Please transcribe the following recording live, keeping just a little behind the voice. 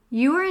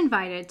You are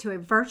invited to a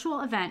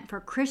virtual event for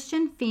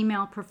Christian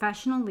female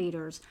professional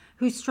leaders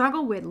who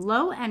struggle with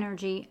low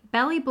energy,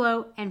 belly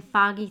bloat, and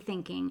foggy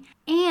thinking,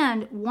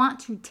 and want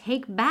to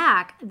take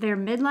back their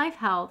midlife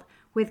health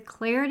with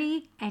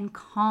clarity and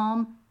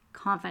calm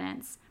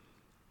confidence.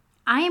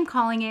 I am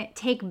calling it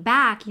Take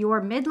Back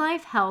Your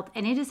Midlife Health,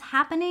 and it is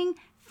happening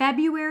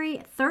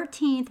February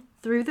 13th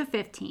through the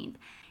 15th.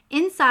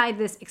 Inside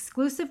this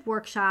exclusive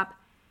workshop,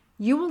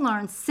 you will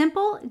learn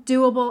simple,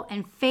 doable,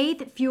 and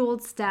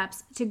faith-fueled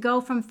steps to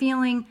go from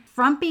feeling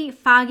frumpy,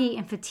 foggy,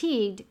 and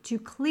fatigued to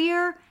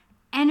clear,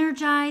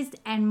 energized,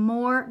 and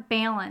more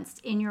balanced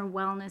in your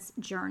wellness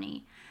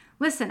journey.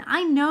 Listen,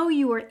 I know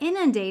you are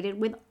inundated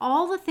with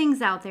all the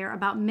things out there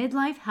about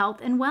midlife health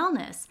and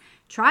wellness.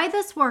 Try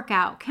this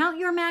workout, count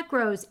your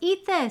macros,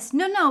 eat this,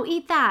 no,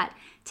 eat that.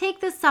 Take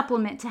this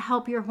supplement to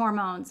help your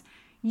hormones.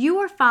 You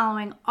are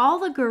following all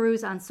the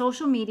gurus on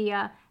social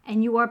media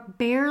and you are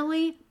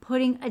barely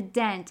putting a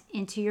dent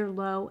into your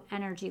low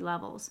energy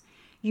levels.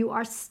 You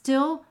are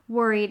still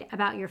worried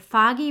about your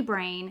foggy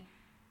brain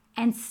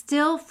and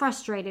still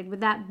frustrated with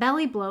that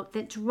belly bloat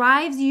that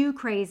drives you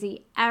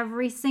crazy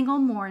every single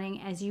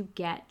morning as you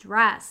get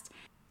dressed.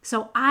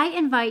 So I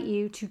invite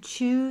you to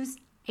choose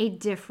a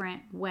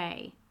different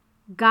way,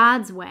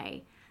 God's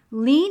way.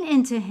 Lean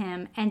into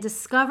Him and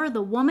discover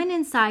the woman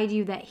inside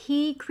you that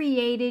He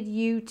created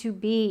you to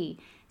be.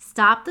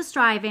 Stop the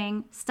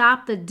striving,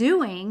 stop the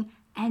doing,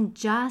 and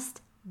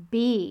just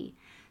be.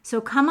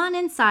 So come on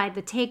inside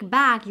the Take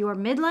Back Your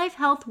Midlife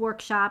Health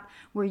workshop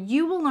where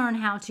you will learn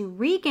how to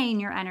regain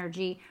your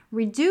energy,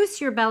 reduce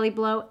your belly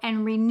bloat,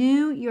 and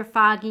renew your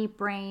foggy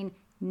brain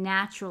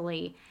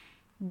naturally.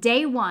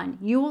 Day 1,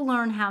 you will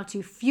learn how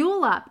to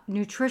fuel up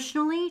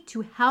nutritionally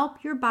to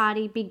help your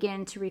body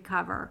begin to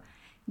recover.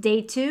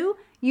 Day 2,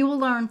 you will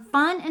learn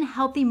fun and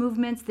healthy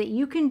movements that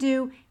you can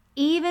do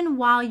even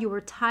while you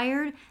are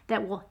tired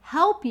that will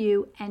help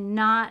you and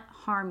not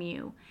harm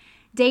you.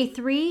 Day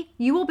 3,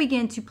 you will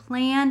begin to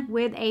plan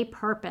with a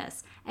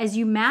purpose as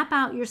you map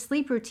out your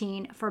sleep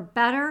routine for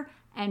better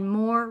and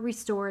more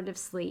restorative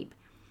sleep.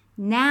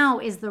 Now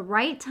is the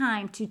right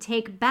time to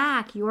take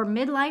back your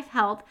midlife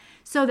health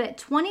so that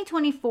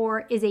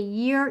 2024 is a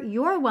year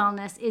your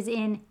wellness is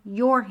in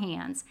your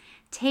hands.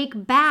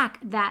 Take back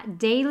that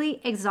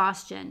daily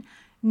exhaustion.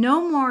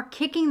 No more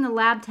kicking the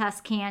lab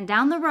test can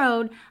down the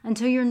road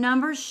until your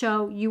numbers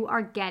show you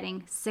are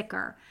getting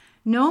sicker.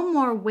 No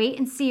more wait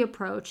and see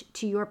approach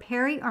to your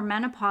peri or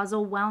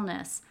menopausal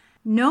wellness.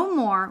 No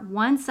more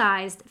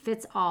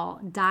one-size-fits-all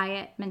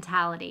diet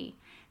mentality.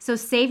 So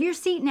save your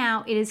seat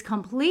now. It is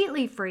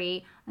completely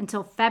free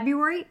until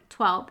February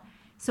 12th.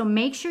 So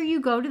make sure you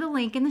go to the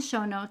link in the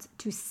show notes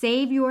to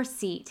save your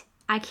seat.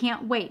 I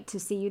can't wait to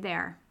see you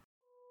there.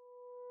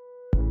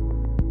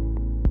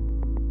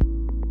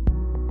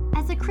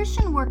 As a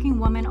Christian working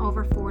woman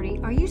over 40,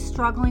 are you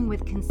struggling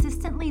with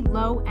consistently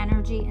low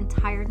energy and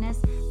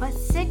tiredness, but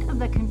sick of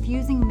the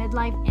confusing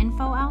midlife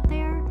info out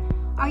there?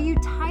 Are you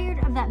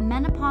tired of that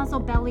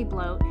menopausal belly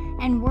bloat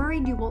and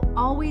worried you will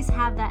always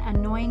have that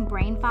annoying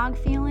brain fog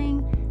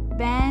feeling?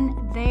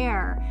 Been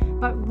there.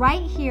 But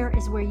right here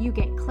is where you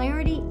get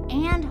clarity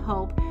and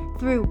hope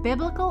through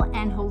biblical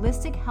and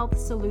holistic health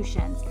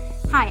solutions.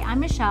 Hi, I'm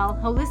Michelle,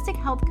 holistic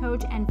health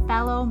coach and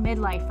fellow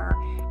midlifer.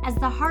 As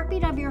the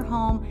heartbeat of your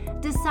home,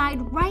 decide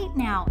right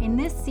now in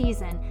this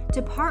season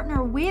to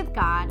partner with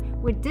God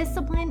with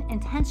discipline,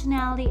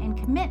 intentionality, and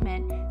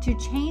commitment to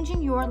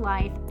changing your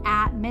life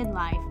at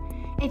midlife.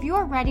 If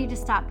you're ready to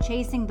stop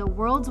chasing the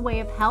world's way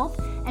of health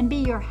and be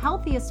your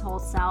healthiest whole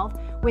self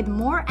with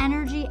more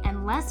energy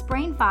and less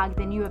brain fog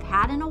than you have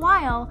had in a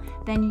while,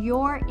 then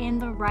you're in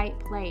the right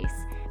place.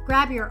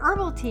 Grab your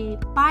herbal tea,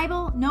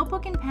 Bible,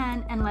 notebook, and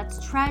pen, and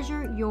let's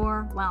treasure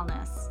your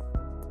wellness.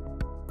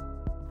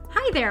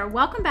 Hi there,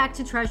 welcome back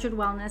to Treasured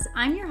Wellness.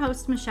 I'm your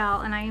host,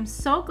 Michelle, and I am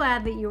so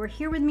glad that you are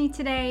here with me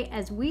today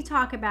as we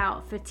talk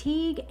about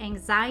fatigue,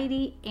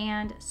 anxiety,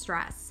 and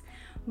stress.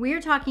 We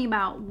are talking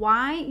about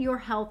why your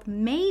health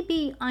may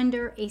be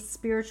under a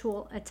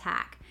spiritual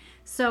attack.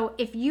 So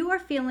if you are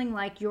feeling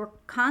like your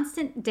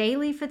constant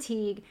daily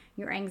fatigue,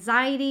 your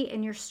anxiety,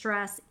 and your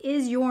stress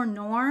is your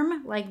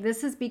norm, like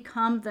this has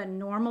become the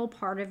normal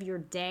part of your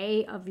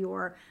day, of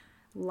your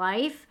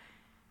life,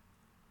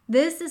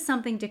 this is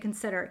something to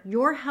consider.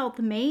 Your health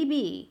may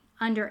be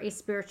under a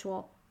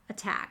spiritual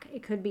attack.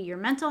 It could be your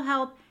mental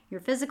health, your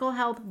physical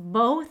health,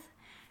 both,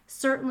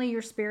 certainly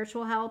your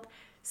spiritual health.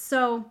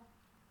 So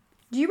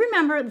do you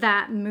remember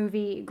that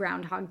movie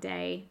Groundhog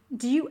Day?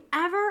 Do you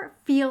ever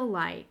feel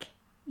like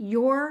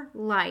your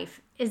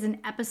life is an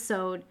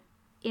episode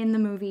in the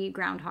movie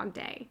Groundhog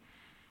Day?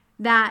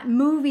 That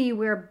movie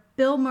where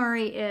Bill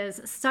Murray is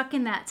stuck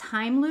in that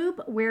time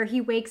loop where he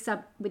wakes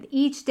up with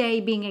each day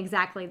being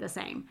exactly the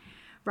same,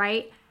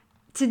 right?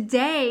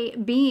 Today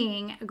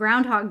being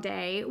Groundhog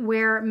Day,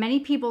 where many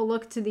people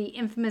look to the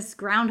infamous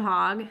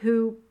groundhog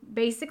who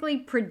basically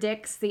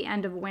predicts the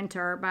end of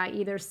winter by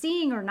either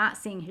seeing or not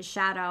seeing his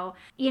shadow.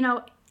 You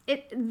know,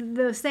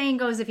 the saying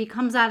goes, if he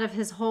comes out of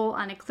his hole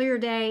on a clear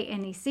day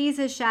and he sees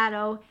his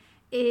shadow,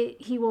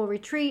 he will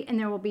retreat and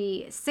there will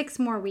be 6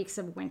 more weeks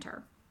of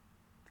winter.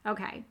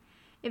 Okay.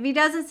 If he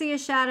doesn't see a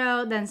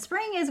shadow, then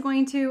spring is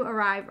going to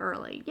arrive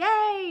early.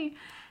 Yay!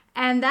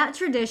 And that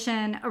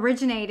tradition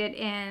originated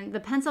in the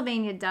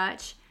Pennsylvania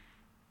Dutch,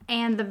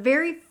 and the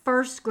very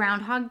first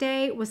Groundhog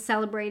Day was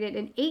celebrated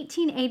in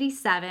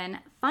 1887,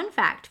 fun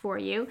fact for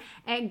you,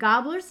 at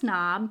Gobbler's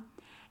Knob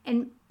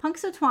in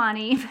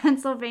Punxsutawney,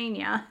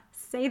 Pennsylvania.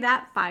 Say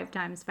that 5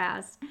 times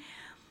fast.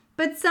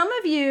 But some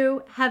of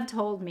you have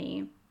told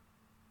me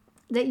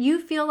that you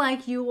feel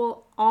like you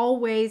will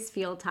always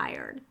feel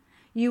tired.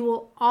 You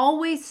will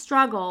always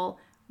struggle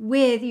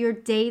with your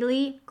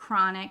daily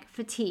chronic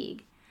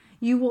fatigue.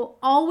 You will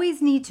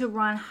always need to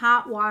run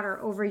hot water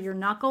over your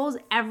knuckles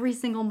every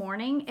single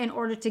morning in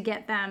order to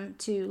get them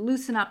to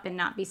loosen up and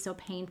not be so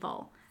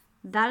painful.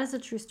 That is a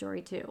true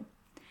story too.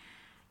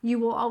 You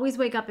will always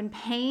wake up in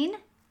pain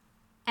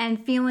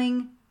and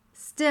feeling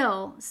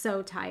still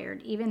so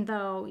tired, even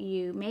though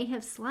you may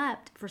have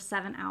slept for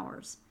 7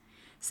 hours.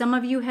 Some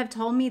of you have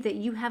told me that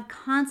you have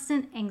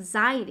constant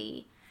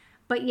anxiety,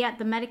 but yet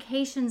the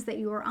medications that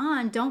you are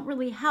on don't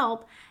really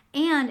help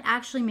and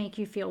actually make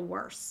you feel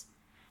worse.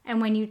 And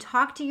when you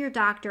talk to your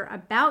doctor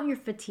about your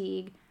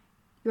fatigue,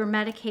 your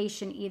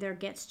medication either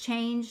gets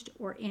changed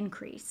or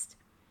increased.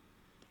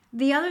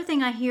 The other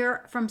thing I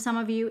hear from some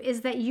of you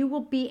is that you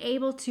will be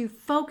able to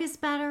focus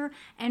better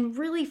and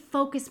really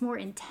focus more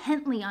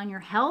intently on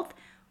your health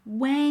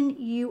when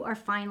you are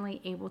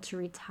finally able to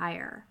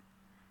retire.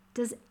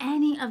 Does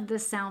any of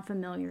this sound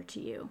familiar to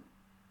you?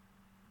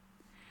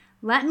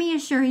 Let me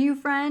assure you,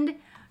 friend,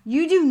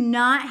 you do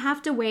not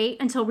have to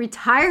wait until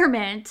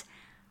retirement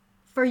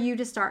for you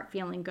to start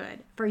feeling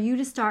good, for you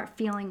to start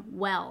feeling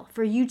well,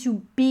 for you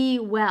to be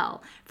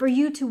well, for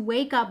you to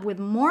wake up with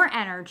more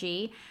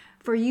energy,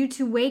 for you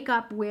to wake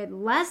up with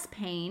less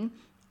pain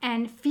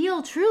and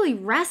feel truly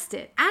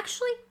rested.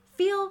 Actually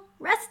feel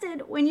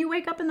rested when you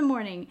wake up in the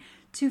morning,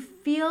 to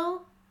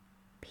feel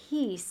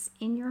peace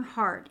in your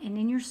heart and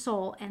in your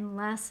soul and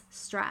less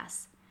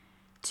stress,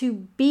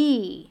 to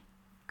be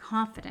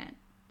confident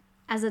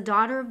as a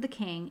daughter of the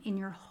King in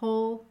your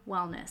whole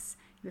wellness,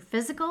 your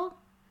physical,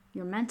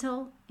 your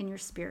mental, and your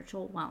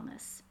spiritual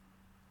wellness.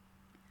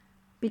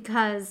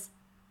 Because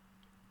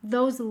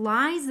those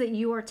lies that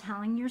you are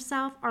telling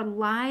yourself are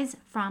lies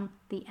from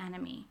the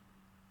enemy.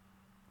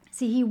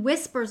 See, he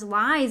whispers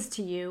lies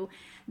to you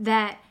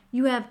that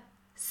you have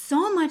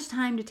so much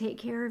time to take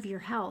care of your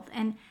health.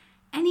 And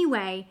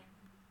anyway,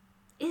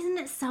 isn't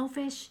it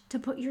selfish to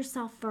put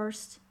yourself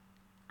first?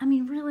 I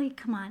mean, really,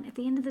 come on. At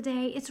the end of the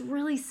day, it's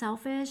really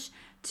selfish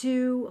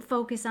to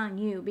focus on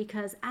you,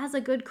 because as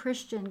a good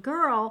Christian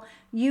girl,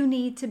 you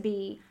need to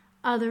be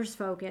others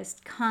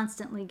focused,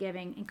 constantly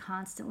giving and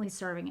constantly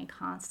serving and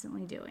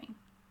constantly doing,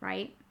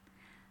 right?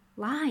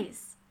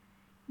 Lies.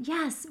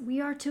 Yes,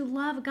 we are to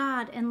love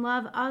God and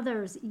love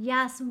others.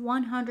 Yes,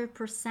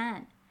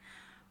 100%.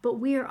 But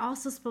we are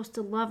also supposed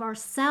to love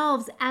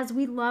ourselves as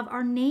we love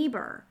our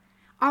neighbor.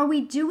 Are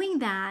we doing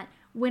that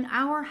when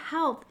our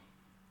health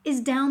is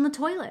down the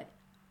toilet?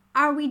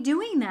 Are we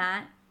doing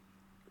that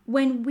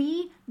when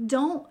we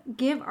don't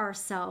give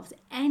ourselves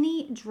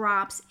any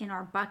drops in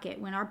our bucket,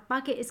 when our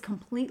bucket is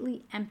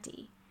completely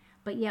empty,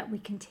 but yet we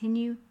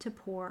continue to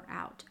pour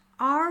out?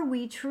 Are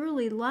we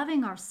truly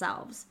loving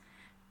ourselves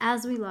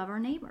as we love our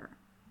neighbor?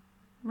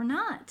 We're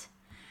not.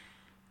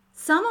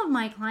 Some of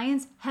my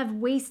clients have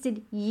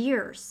wasted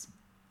years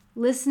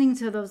listening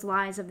to those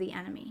lies of the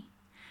enemy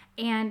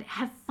and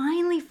have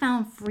finally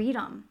found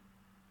freedom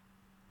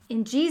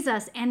in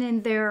Jesus and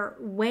in their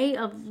way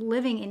of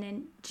living, and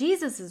in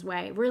Jesus's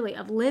way, really,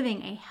 of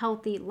living a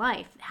healthy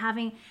life,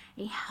 having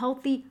a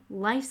healthy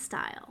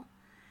lifestyle.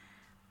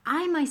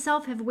 I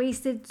myself have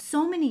wasted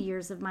so many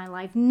years of my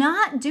life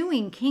not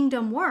doing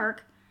kingdom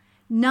work,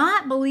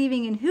 not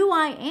believing in who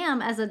I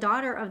am as a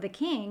daughter of the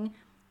King,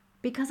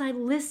 because I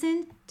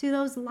listened to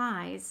those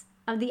lies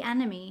of the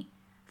enemy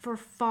for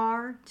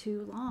far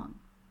too long.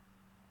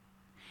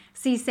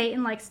 See,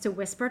 Satan likes to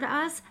whisper to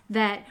us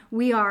that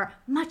we are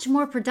much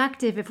more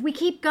productive if we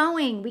keep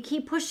going, we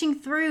keep pushing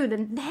through,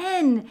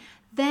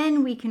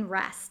 then we can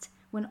rest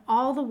when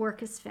all the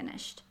work is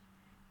finished.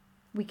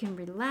 We can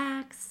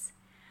relax,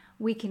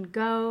 we can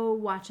go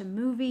watch a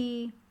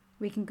movie,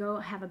 we can go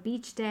have a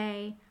beach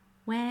day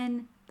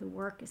when the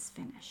work is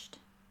finished.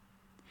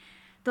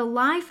 The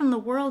lie from the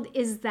world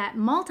is that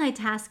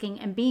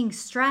multitasking and being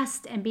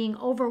stressed and being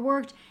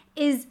overworked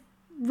is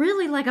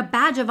really like a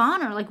badge of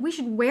honor. Like we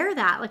should wear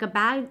that like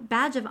a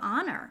badge of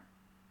honor.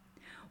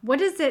 What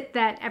is it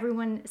that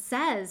everyone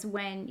says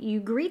when you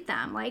greet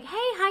them? Like,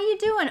 hey, how you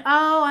doing?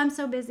 Oh, I'm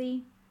so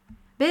busy.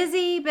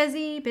 Busy,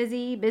 busy,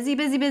 busy, busy,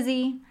 busy,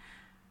 busy.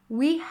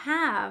 We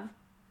have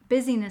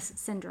busyness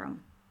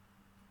syndrome.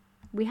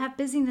 We have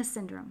busyness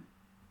syndrome.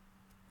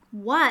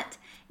 What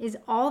is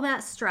all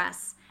that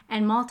stress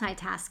and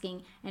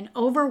multitasking and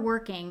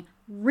overworking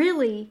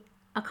really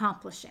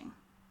accomplishing?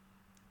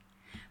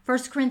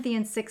 1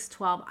 Corinthians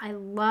 6:12. I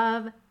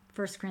love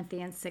 1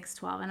 Corinthians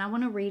 6:12, and I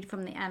want to read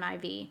from the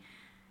NIV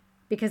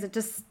because it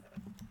just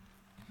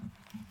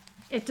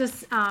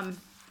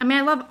I mean,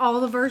 I love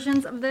all the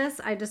versions of this.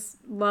 I just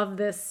love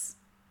this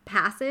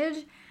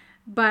passage.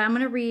 But I'm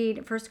going to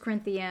read 1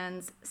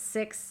 Corinthians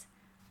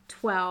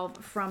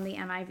 6:12 from the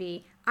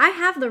NIV. I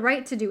have the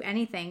right to do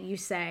anything, you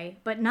say,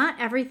 but not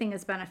everything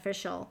is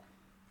beneficial.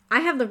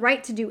 I have the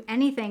right to do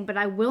anything, but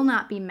I will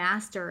not be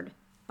mastered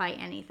by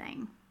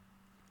anything.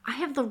 I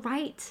have the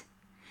right.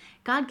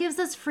 God gives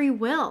us free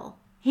will.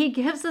 He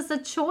gives us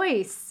a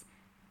choice.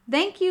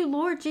 Thank you,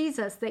 Lord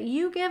Jesus, that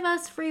you give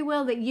us free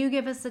will, that you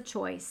give us a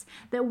choice,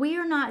 that we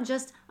are not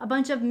just a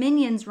bunch of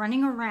minions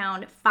running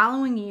around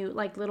following you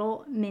like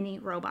little mini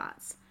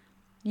robots.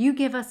 You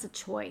give us a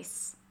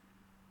choice.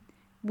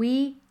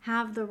 We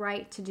have the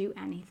right to do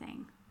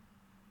anything.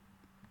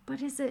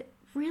 But is it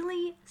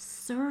really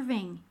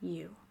serving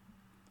you?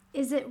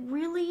 Is it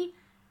really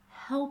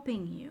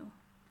helping you?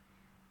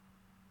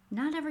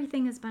 Not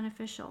everything is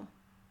beneficial.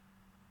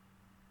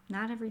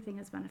 Not everything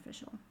is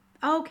beneficial.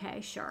 Okay,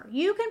 sure.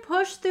 You can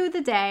push through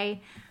the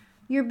day,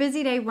 your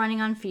busy day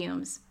running on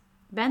fumes.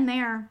 Been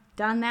there,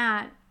 done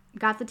that,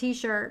 got the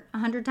t-shirt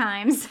 100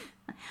 times.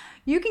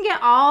 You can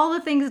get all the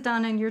things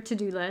done on your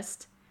to-do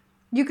list.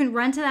 You can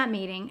run to that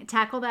meeting,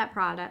 tackle that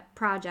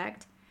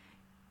project.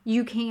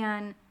 You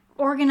can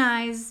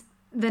organize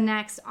the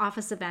next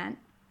office event.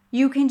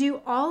 You can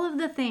do all of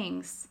the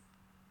things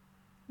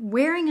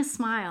wearing a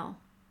smile,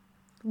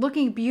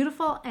 looking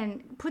beautiful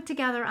and put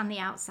together on the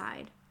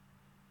outside.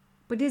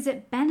 But is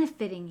it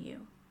benefiting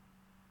you?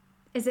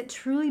 Is it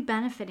truly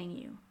benefiting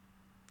you?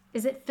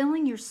 Is it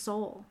filling your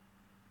soul?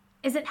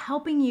 Is it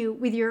helping you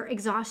with your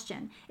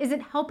exhaustion? Is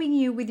it helping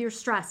you with your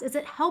stress? Is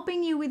it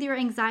helping you with your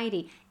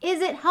anxiety?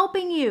 Is it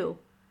helping you?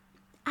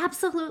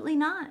 Absolutely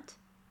not.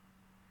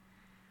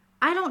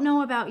 I don't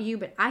know about you,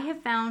 but I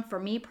have found, for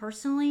me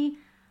personally,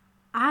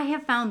 I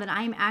have found that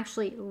I am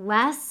actually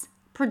less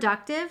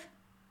productive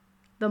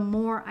the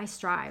more I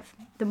strive,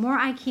 the more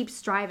I keep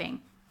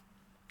striving.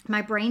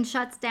 My brain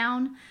shuts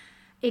down,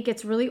 it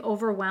gets really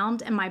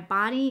overwhelmed, and my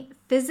body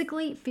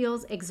physically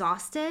feels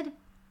exhausted,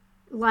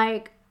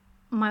 like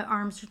my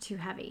arms are too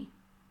heavy.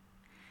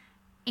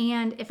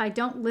 And if I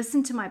don't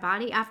listen to my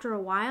body after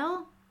a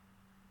while,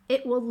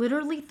 it will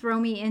literally throw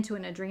me into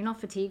an adrenal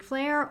fatigue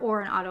flare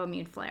or an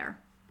autoimmune flare.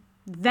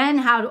 Then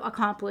how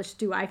accomplished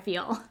do I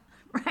feel,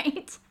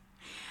 right?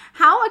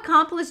 How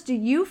accomplished do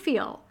you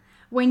feel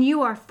when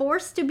you are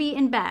forced to be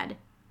in bed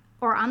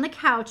or on the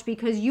couch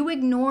because you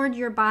ignored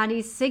your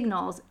body's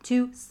signals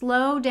to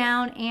slow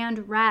down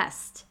and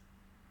rest?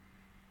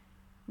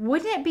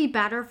 Wouldn't it be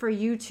better for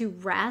you to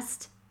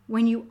rest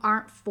when you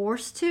aren't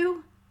forced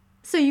to,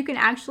 so you can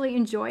actually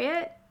enjoy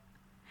it?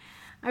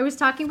 I was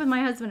talking with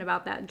my husband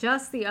about that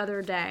just the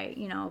other day,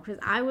 because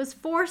I was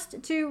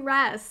forced to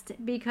rest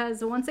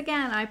because once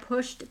again, I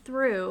pushed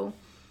through.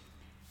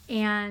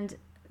 And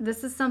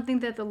this is something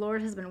that the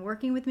Lord has been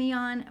working with me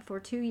on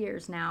for 2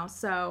 years now.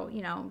 So,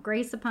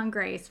 grace upon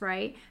grace,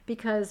 right?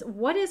 Because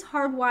what is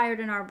hardwired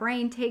in our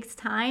brain takes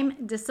time,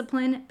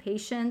 discipline,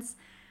 patience,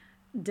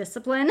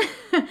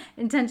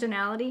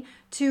 intentionality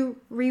to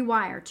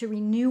rewire, to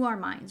renew our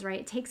minds,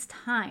 right? It takes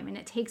time and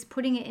it takes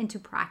putting it into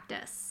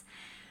practice.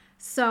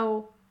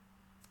 So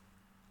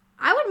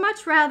I would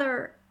much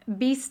rather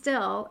be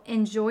still,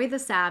 enjoy the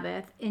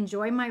Sabbath,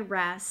 enjoy my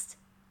rest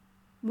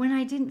when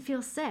I didn't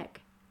feel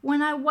sick,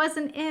 when I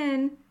wasn't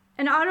in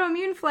an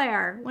autoimmune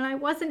flare, when I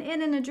wasn't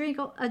in an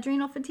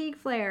adrenal fatigue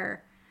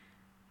flare.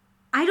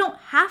 I don't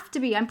have to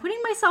be. I'm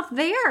putting myself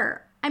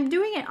there. I'm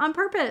doing it on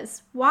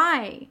purpose.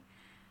 Why?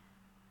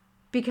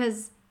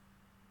 Because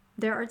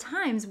there are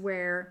times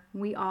where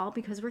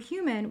because we're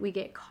human, we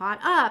get caught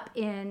up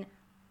in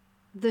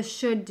the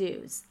should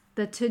do's,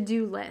 the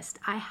to-do list.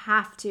 I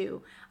have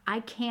to. I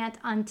can't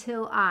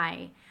until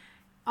I.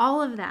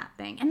 All of that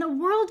thing. And the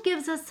world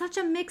gives us such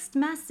a mixed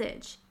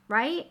message,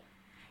 right?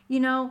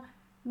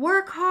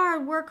 Work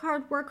hard, work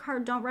hard, work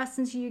hard. Don't rest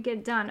until you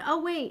get done. Oh,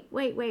 wait.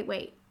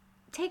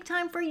 Take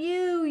time for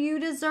you. You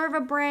deserve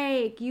a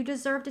break. You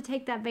deserve to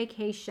take that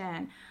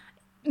vacation.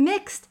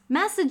 Mixed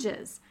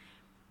messages.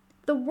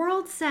 The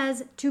world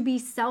says to be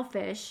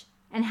selfish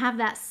and have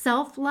that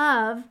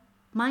self-love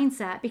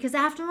mindset because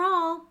after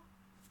all,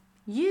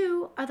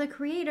 you are the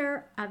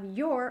creator of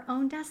your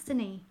own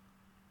destiny.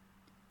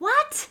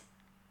 What?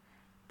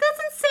 That's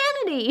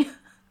insanity.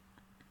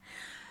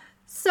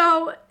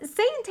 So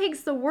Satan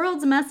takes the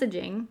world's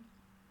messaging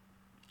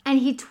and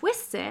he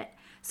twists it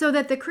so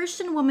that the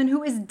Christian woman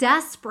who is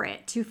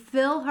desperate to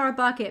fill her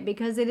bucket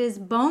because it is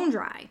bone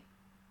dry,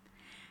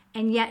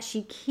 and yet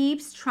she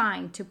keeps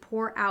trying to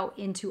pour out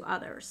into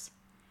others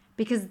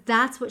because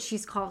that's what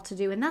she's called to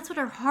do. And that's what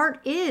her heart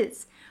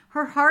is.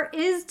 Her heart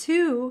is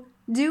to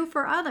do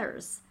for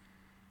others.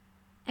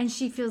 And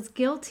she feels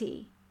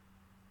guilty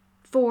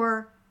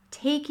for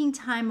taking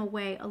time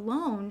away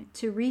alone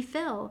to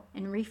refill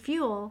and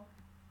refuel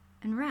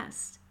and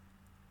rest.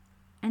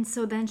 And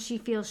so then she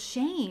feels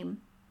shame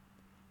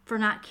for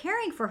not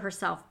caring for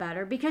herself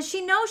better because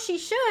she knows she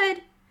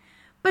should,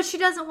 but she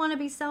doesn't want to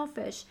be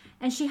selfish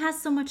and she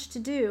has so much to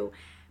do,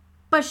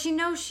 but she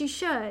knows she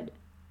should.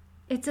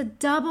 It's a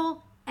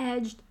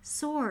double-edged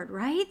sword,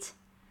 right?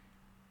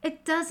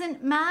 It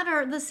doesn't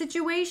matter the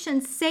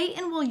situation.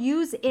 Satan will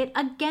use it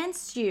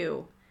against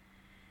you.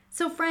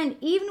 So friend,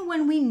 even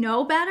when we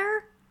know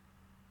better,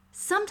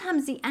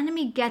 sometimes the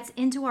enemy gets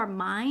into our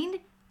mind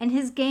and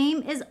his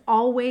game is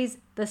always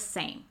the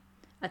same.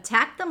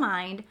 Attack the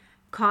mind,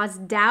 cause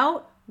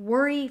doubt,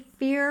 worry,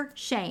 fear,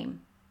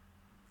 shame.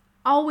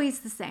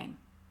 Always the same.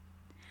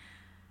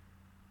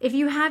 If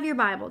you have your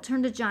Bible,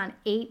 turn to John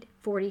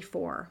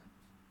 8:44.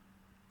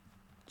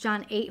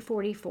 John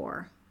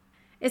 8:44.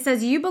 It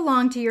says, "You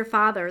belong to your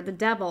father, the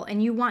devil,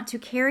 and you want to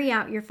carry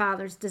out your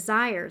father's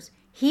desires.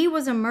 He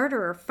was a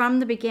murderer from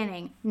the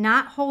beginning,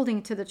 not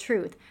holding to the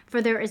truth,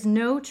 for there is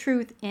no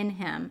truth in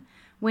him.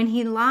 When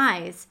he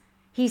lies,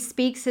 he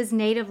speaks his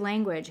native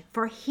language,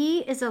 for he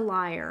is a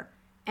liar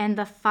and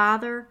the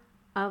father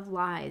of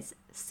lies."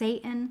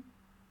 Satan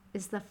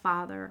is the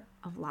father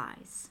of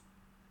lies.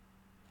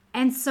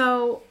 And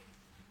so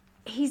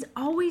he's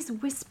always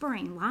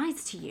whispering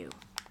lies to you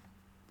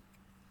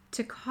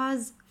to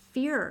cause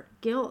fear,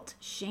 guilt,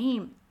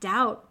 shame,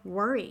 doubt,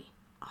 worry.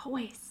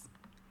 Always.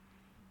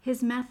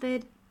 His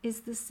method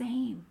is the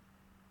same.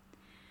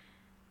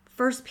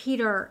 1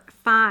 Peter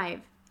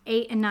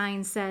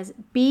 5:8-9 says,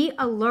 "Be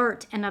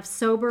alert and of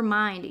sober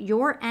mind.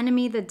 Your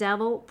enemy, the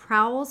devil,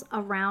 prowls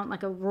around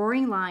like a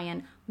roaring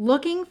lion,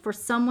 looking for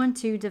someone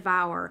to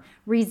devour.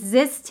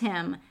 Resist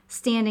him,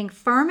 standing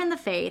firm in the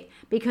faith,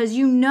 because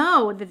you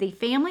know that the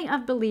family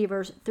of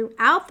believers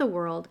throughout the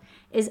world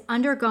is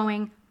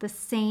undergoing the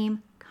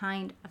same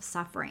kind of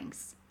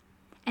sufferings."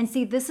 And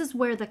see, this is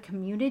where the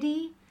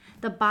community,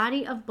 the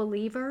body of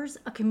believers,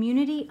 a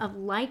community of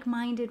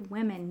like-minded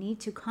women need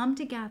to come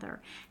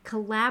together,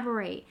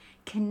 collaborate,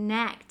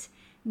 connect,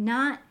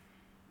 not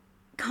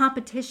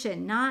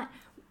competition, not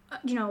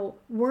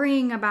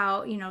worrying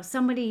about,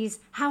 somebody's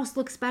house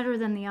looks better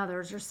than the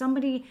others, or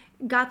somebody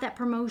got that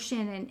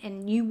promotion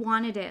and you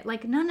wanted it.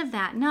 Like, none of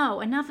that.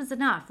 No, enough is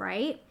enough,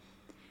 right?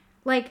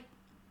 Like,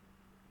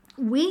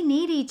 we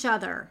need each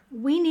other.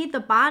 We need the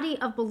body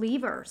of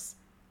believers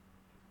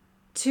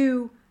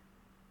to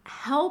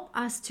help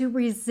us to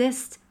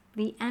resist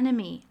the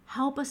enemy,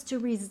 help us to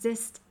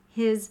resist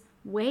his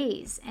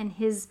ways and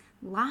his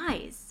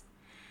lies.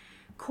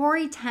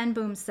 Corrie ten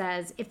Boom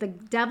says, if the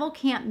devil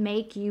can't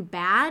make you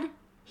bad,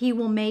 he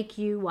will make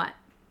you what?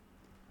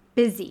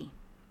 Busy.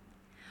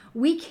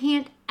 We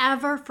can't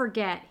ever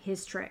forget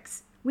his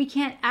tricks. We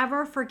can't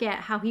ever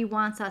forget how he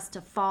wants us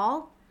to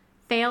fall,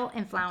 fail,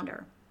 and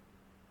flounder.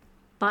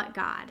 But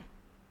God.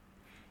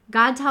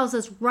 God tells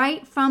us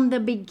right from the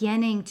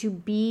beginning to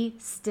be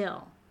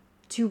still,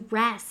 to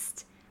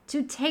rest,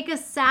 to take a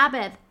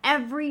Sabbath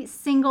every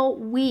single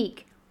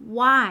week.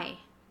 Why?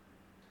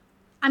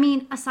 I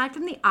mean, aside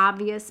from the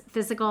obvious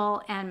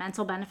physical and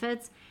mental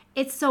benefits,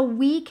 it's so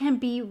we can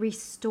be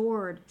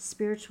restored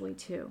spiritually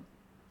too.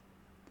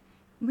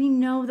 We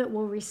know that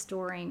we're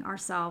restoring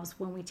ourselves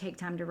when we take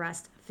time to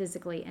rest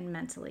physically and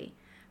mentally.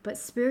 But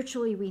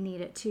spiritually, we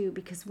need it too,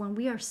 because when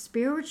we are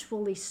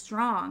spiritually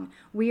strong,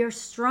 we are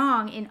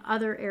strong in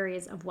other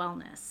areas of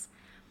wellness.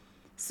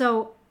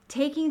 So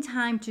taking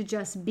time to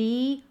just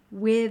be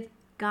with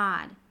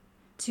God,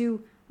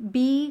 to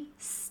be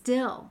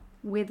still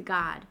with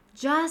God,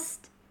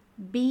 just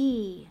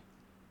be.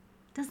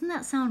 Doesn't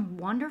that sound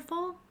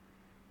wonderful?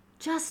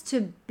 Just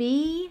to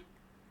be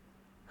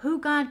who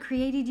God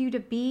created you to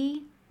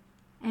be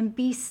and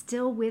be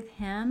still with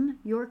Him,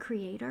 your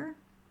Creator.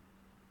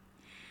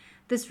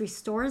 This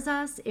restores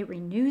us, it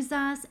renews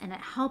us, and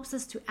it helps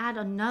us to add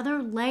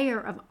another layer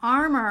of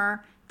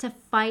armor to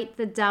fight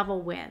the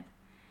devil with.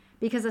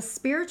 Because a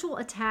spiritual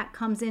attack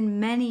comes in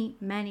many,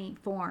 many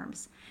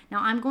forms.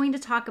 Now, I'm going to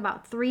talk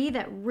about 3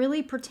 that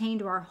really pertain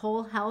to our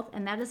whole health,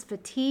 and that is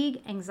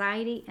fatigue,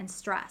 anxiety, and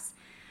stress.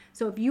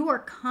 So if you are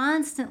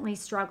constantly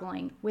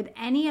struggling with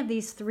any of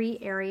these 3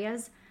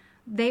 areas,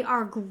 they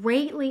are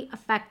greatly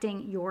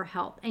affecting your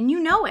health. And you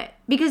know it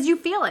because you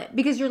feel it,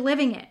 because you're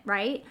living it,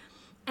 right?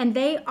 And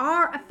they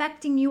are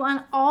affecting you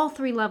on all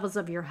 3 levels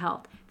of your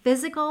health: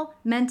 physical,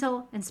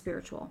 mental, and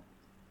spiritual.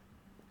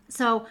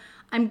 So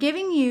I'm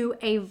giving you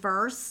a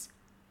verse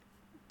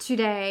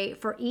today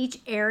for each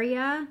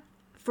area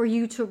for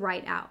you to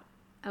write out,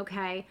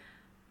 okay?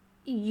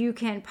 You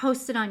can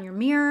post it on your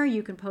mirror,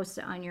 you can post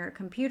it on your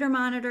computer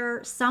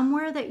monitor,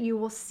 somewhere that you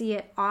will see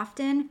it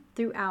often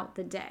throughout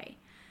the day.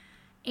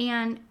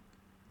 And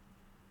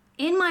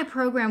in my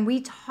program,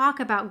 we talk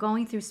about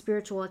going through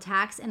spiritual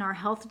attacks in our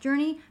health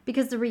journey,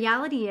 because the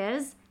reality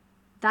is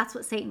that's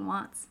what Satan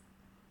wants.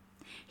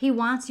 He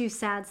wants you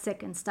sad,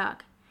 sick, and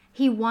stuck.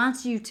 He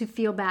wants you to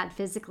feel bad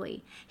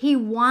physically. He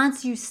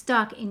wants you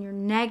stuck in your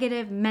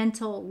negative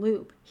mental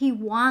loop. He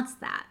wants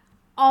that,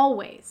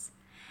 always.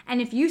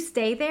 And if you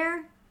stay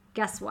there,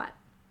 guess what?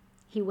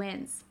 He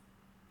wins.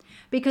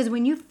 Because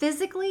when you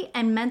physically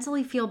and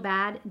mentally feel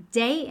bad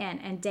day in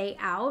and day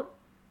out,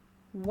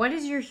 what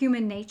is your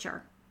human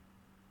nature?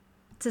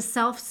 To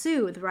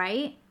self-soothe,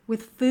 right?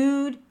 With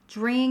food,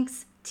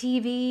 drinks,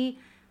 TV,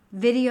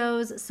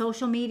 videos,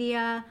 social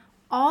media,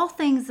 all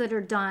things that are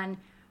done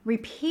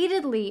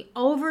repeatedly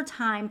over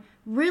time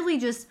really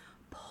just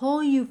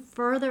pull you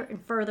further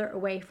and further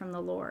away from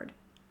the Lord.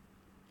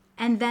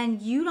 And then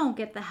you don't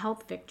get the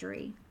health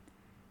victory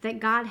that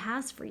God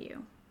has for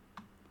you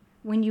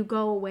when you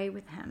go away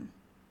with him,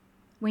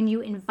 when you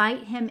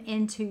invite him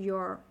into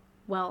your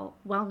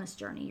wellness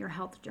journey, your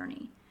health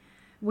journey,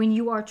 when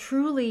you are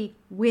truly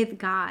with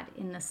God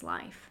in this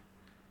life.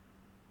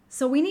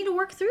 So we need to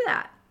work through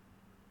that.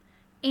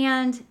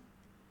 And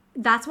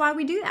that's why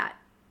we do that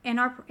in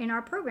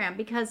our program,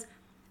 because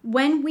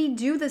when we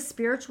do the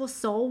spiritual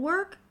soul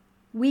work,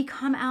 we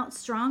come out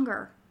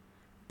stronger,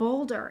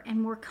 bolder,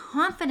 and more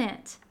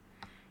confident.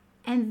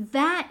 And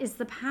that is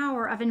the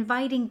power of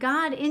inviting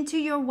God into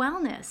your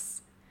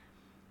wellness.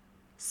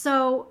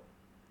 So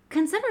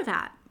consider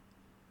that.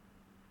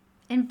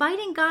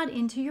 Inviting God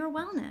into your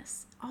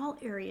wellness, all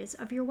areas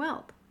of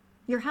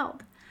your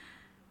health.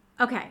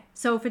 Okay,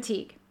 so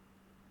fatigue.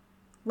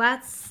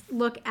 Let's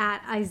look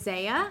at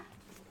Isaiah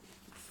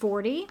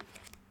 40.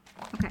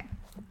 Okay,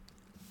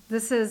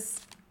 this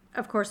is,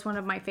 of course, one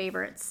of my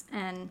favorites.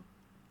 And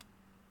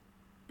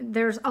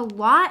there's a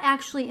lot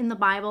actually in the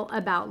Bible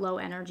about low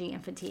energy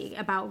and fatigue,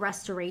 about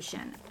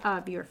restoration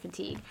of your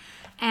fatigue.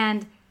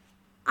 And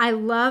I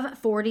love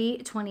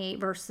 40:28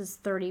 verses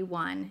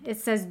 31. It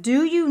says,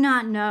 "Do you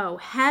not know?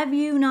 Have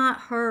you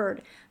not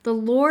heard? The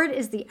Lord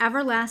is the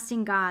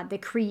everlasting God, the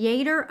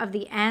creator of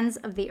the ends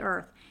of the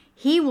earth.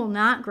 He will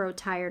not grow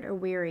tired or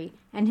weary,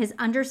 and his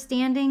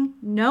understanding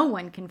no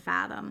one can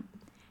fathom.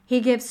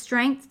 He gives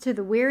strength to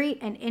the weary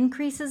and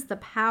increases the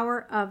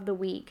power of the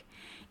weak.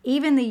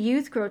 Even the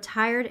youth grow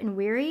tired and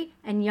weary,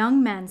 and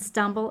young men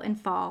stumble and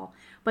fall.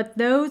 But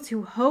those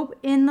who hope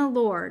in the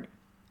Lord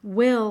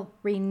will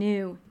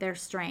renew their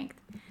strength.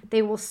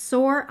 They will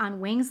soar on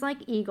wings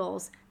like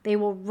eagles. They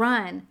will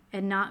run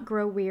and not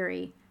grow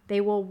weary. They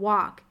will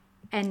walk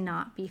and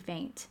not be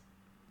faint."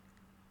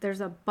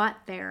 There's a but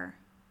there.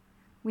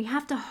 We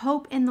have to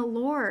hope in the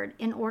Lord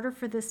in order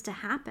for this to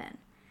happen,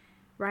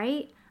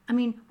 right? I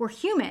mean, we're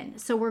human,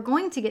 so we're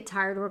going to get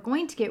tired, we're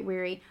going to get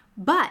weary,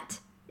 but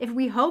if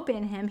we hope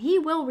in him, he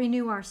will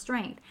renew our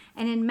strength.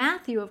 And in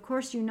Matthew, of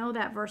course, you know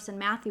that verse in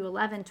Matthew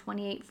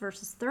 11:28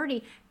 verses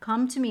 30,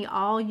 "Come to me,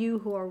 all you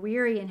who are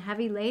weary and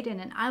heavy laden,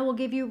 and I will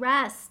give you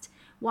rest."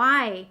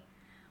 Why?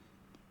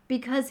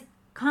 Because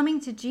coming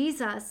to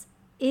Jesus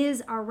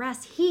is our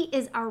rest. He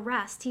is our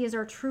rest. He is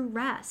our true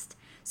rest.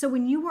 So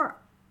when you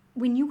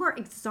are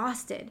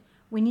exhausted,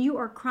 when you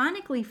are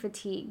chronically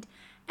fatigued,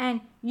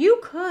 and you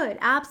could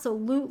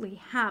absolutely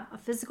have a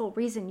physical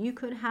reason. You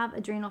could have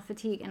adrenal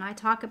fatigue, and I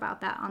talk about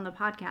that on the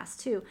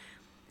podcast too.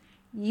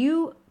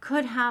 You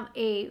could have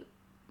a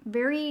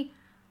very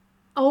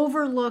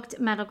overlooked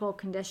medical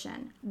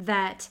condition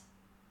that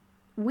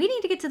we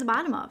need to get to the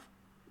bottom of,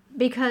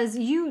 because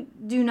you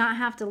do not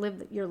have to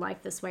live your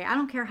life this way. I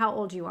don't care how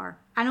old you are.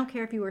 I don't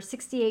care if you are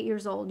 68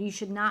 years old. You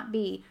should not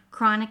be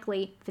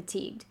chronically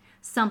fatigued.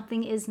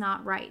 Something is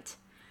not right.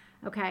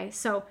 Okay,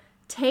 so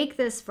take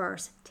this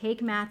verse,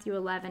 take Matthew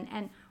 11,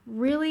 and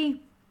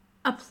really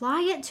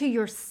apply it to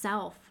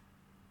yourself.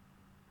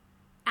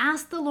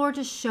 Ask the Lord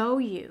to show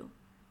you,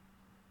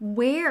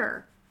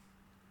 where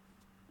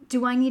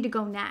do I need to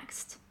go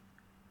next?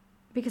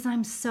 Because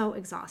I'm so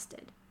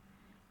exhausted,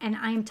 and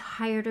I'm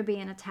tired of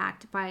being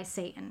attacked by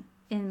Satan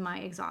in my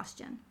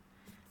exhaustion.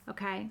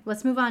 Okay,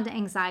 let's move on to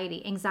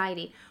anxiety.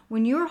 Anxiety.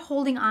 When you're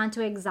holding on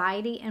to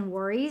anxiety and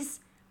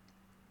worries,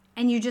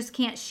 and you just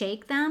can't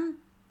shake them,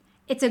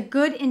 it's a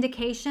good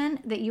indication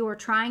that you are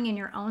trying in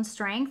your own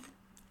strength.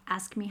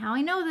 Ask me how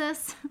I know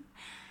this.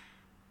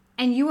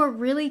 And you are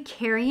really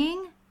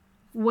carrying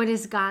what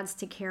is God's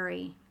to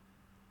carry,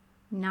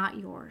 not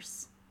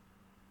yours.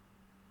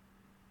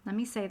 Let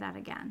me say that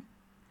again.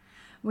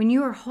 When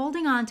you are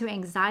holding on to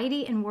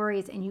anxiety and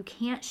worries and you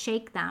can't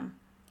shake them,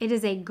 it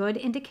is a good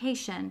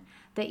indication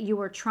that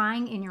you are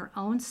trying in your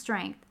own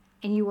strength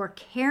and you are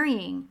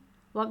carrying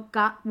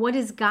what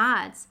is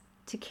God's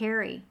to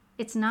carry.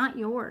 It's not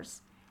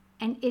yours.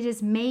 And it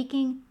is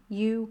making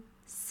you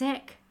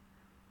sick.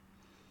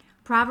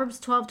 Proverbs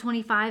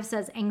 12:25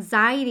 says,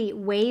 "Anxiety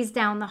weighs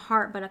down the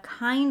heart, but a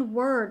kind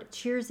word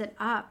cheers it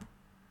up."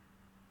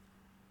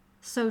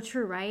 So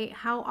true, right?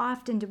 How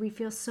often do we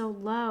feel so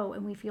low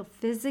and we feel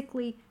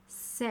physically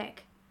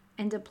sick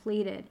and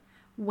depleted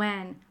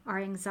when our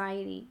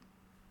anxiety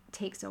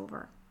takes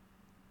over?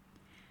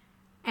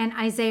 And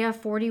Isaiah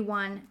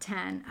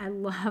 41:10, I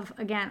love,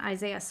 again,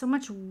 Isaiah, so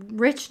much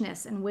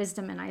richness and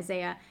wisdom in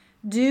Isaiah.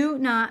 "Do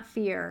not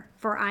fear,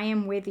 for I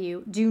am with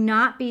you. Do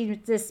not be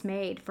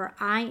dismayed, for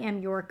I am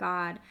your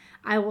God.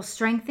 I will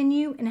strengthen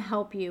you and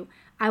help you.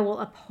 I will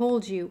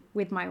uphold you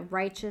with my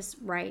righteous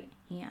right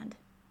hand."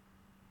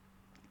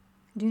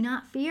 Do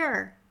not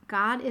fear.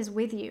 God is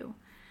with you.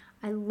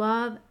 I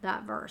love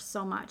that verse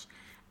so much.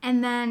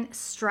 And then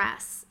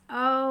stress.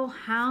 Oh,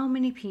 how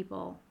many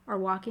people are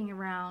walking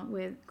around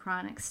with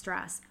chronic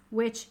stress,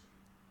 which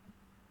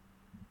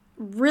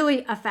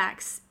really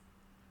affects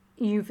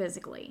you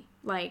physically.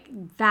 Like,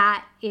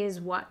 that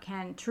is what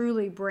can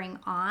truly bring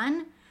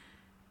on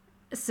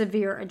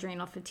severe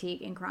adrenal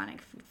fatigue and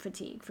chronic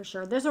fatigue, for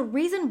sure. There's a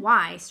reason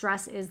why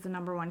stress is the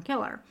number one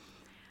killer.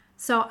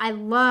 So I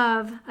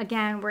love,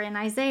 again, we're in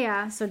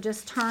Isaiah, so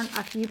just turn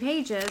a few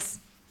pages.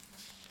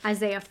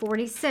 Isaiah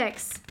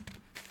 46,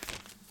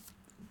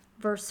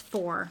 verse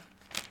 4.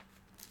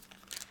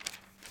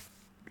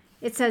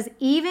 It says,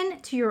 even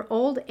to your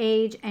old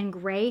age and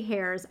gray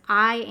hairs,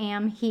 I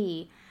am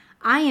he.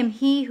 I am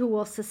he who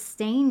will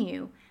sustain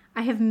you.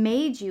 I have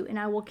made you, and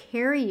I will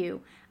carry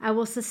you. I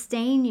will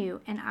sustain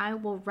you, and I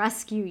will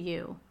rescue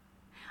you.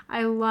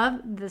 I love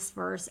this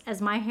verse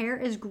as my hair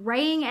is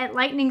graying at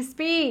lightning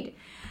speed.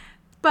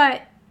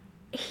 But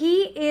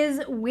he is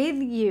with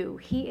you.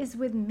 He is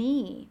with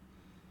me.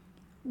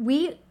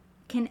 We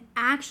can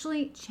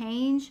actually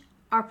change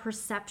our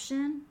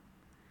perception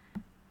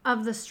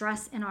of the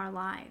stress in our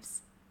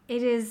lives.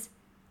 It is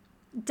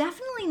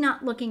definitely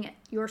not looking at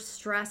your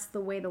stress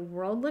the way the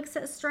world looks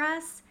at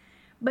stress,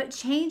 but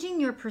changing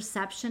your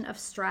perception of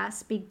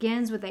stress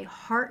begins with a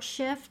heart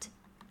shift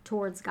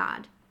towards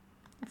God,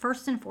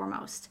 first and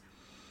foremost.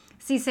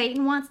 See,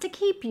 Satan wants to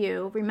keep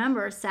you,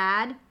 remember,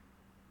 sad,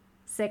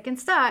 sick, and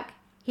stuck.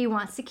 He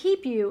wants to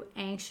keep you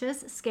anxious,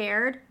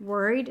 scared,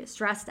 worried,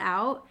 stressed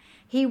out.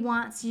 He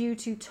wants you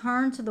to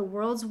turn to the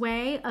world's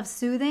way of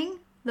soothing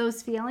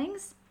those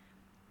feelings.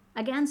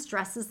 Again,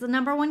 stress is the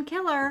number one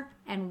killer.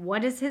 And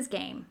what is his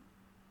game?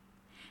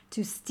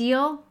 To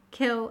steal,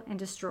 kill, and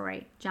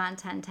destroy. John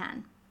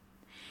 10:10.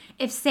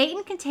 If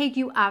Satan can take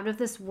you out of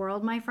this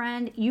world, my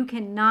friend, you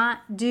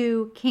cannot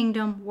do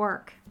kingdom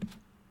work.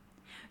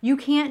 You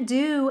can't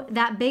do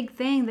that big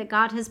thing that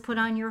God has put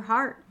on your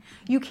heart.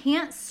 You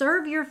can't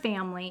serve your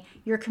family,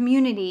 your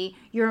community,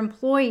 your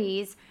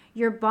employees,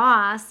 your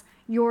boss,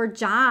 your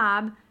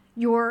job,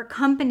 your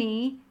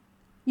company.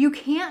 You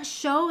can't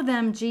show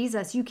them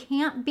Jesus. You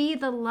can't be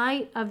the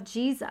light of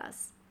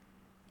Jesus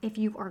if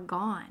you are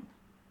gone.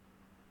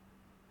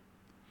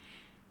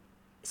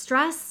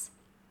 Stress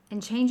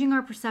and changing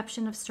our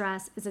perception of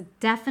stress is a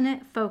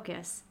definite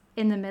focus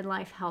in the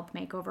Midlife Health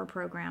Makeover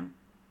program.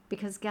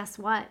 Because guess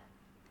what?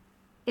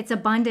 It's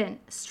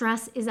abundant.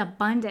 Stress is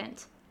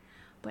abundant.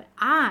 But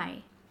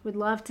I would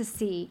love to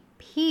see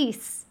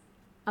peace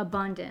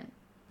abundant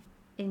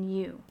in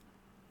you,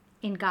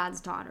 in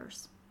God's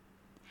daughters.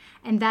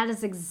 And that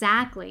is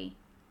exactly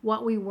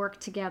what we work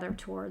together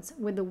towards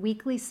with the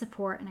weekly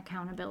support and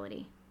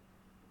accountability.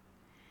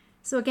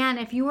 So again,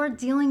 if you are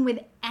dealing with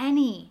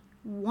any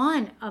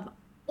one of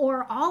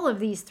or all of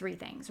these three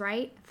things,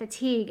 right?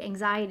 Fatigue,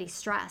 anxiety,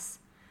 stress,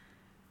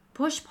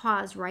 push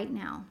pause right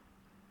now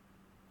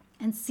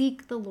and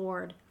seek the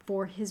Lord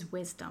for his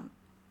wisdom.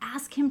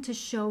 Ask him to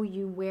show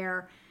you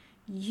where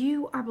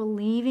you are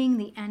believing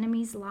the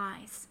enemy's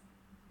lies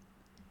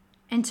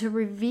and to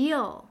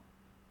reveal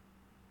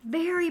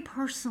very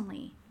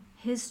personally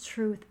his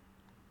truth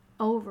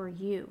over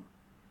you.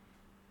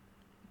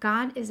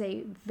 God is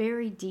a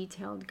very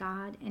detailed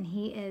God, and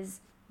he is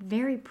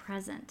very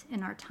present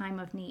in our time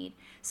of need.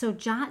 So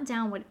jot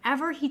down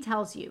whatever he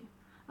tells you,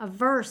 a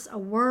verse, a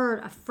word,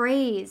 a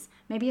phrase,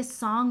 maybe a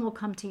song will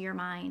come to your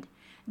mind.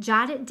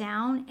 Jot it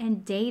down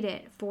and date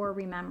it for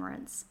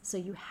remembrance so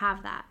you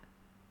have that.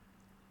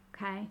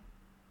 Okay?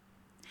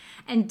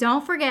 And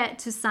don't forget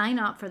to sign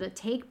up for the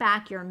Take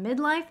Back Your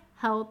Midlife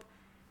Health.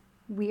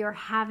 We are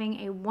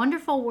having a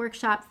wonderful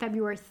workshop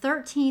February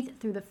 13th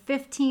through the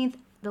 15th.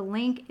 The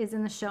link is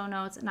in the show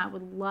notes, and I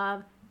would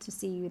love to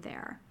see you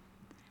there.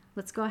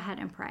 Let's go ahead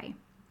and pray.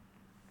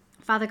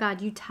 Father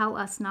God, you tell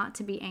us not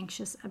to be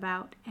anxious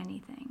about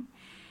anything.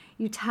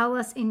 You tell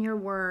us in your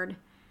word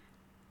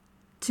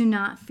to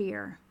not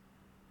fear.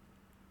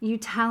 You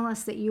tell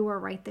us that you are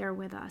right there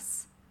with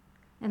us.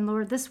 And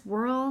Lord, this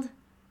world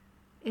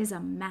is a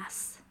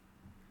mess,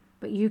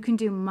 but you can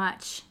do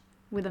much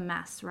with a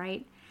mess,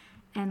 right?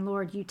 And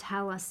Lord, you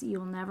tell us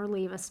you'll never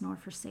leave us nor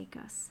forsake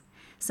us.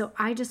 So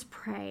I just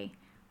pray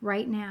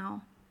right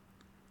now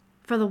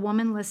for the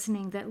woman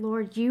listening that,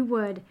 Lord, you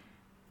would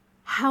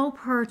help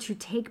her to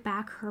take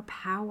back her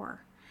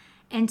power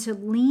and to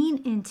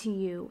lean into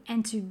you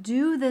and to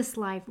do this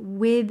life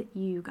with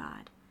you,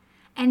 God,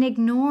 and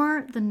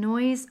ignore the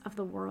noise of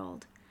the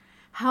world.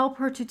 Help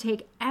her to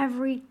take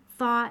every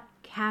thought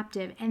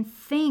captive and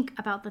think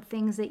about the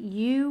things that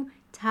you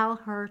tell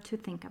her to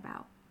think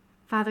about.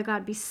 Father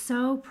God, be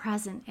so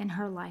present in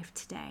her life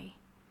today.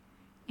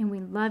 And we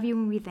love you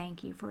and we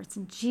thank you, for it's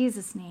in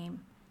Jesus'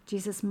 name,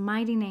 Jesus'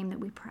 mighty name, that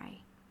we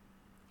pray.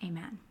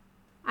 Amen.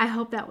 I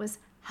hope that was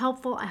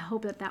helpful. I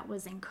hope that that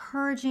was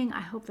encouraging.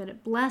 I hope that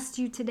it blessed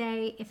you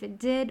today. If it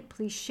did,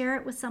 please share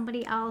it with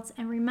somebody else.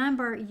 And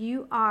remember,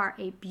 you are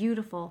a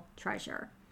beautiful treasure.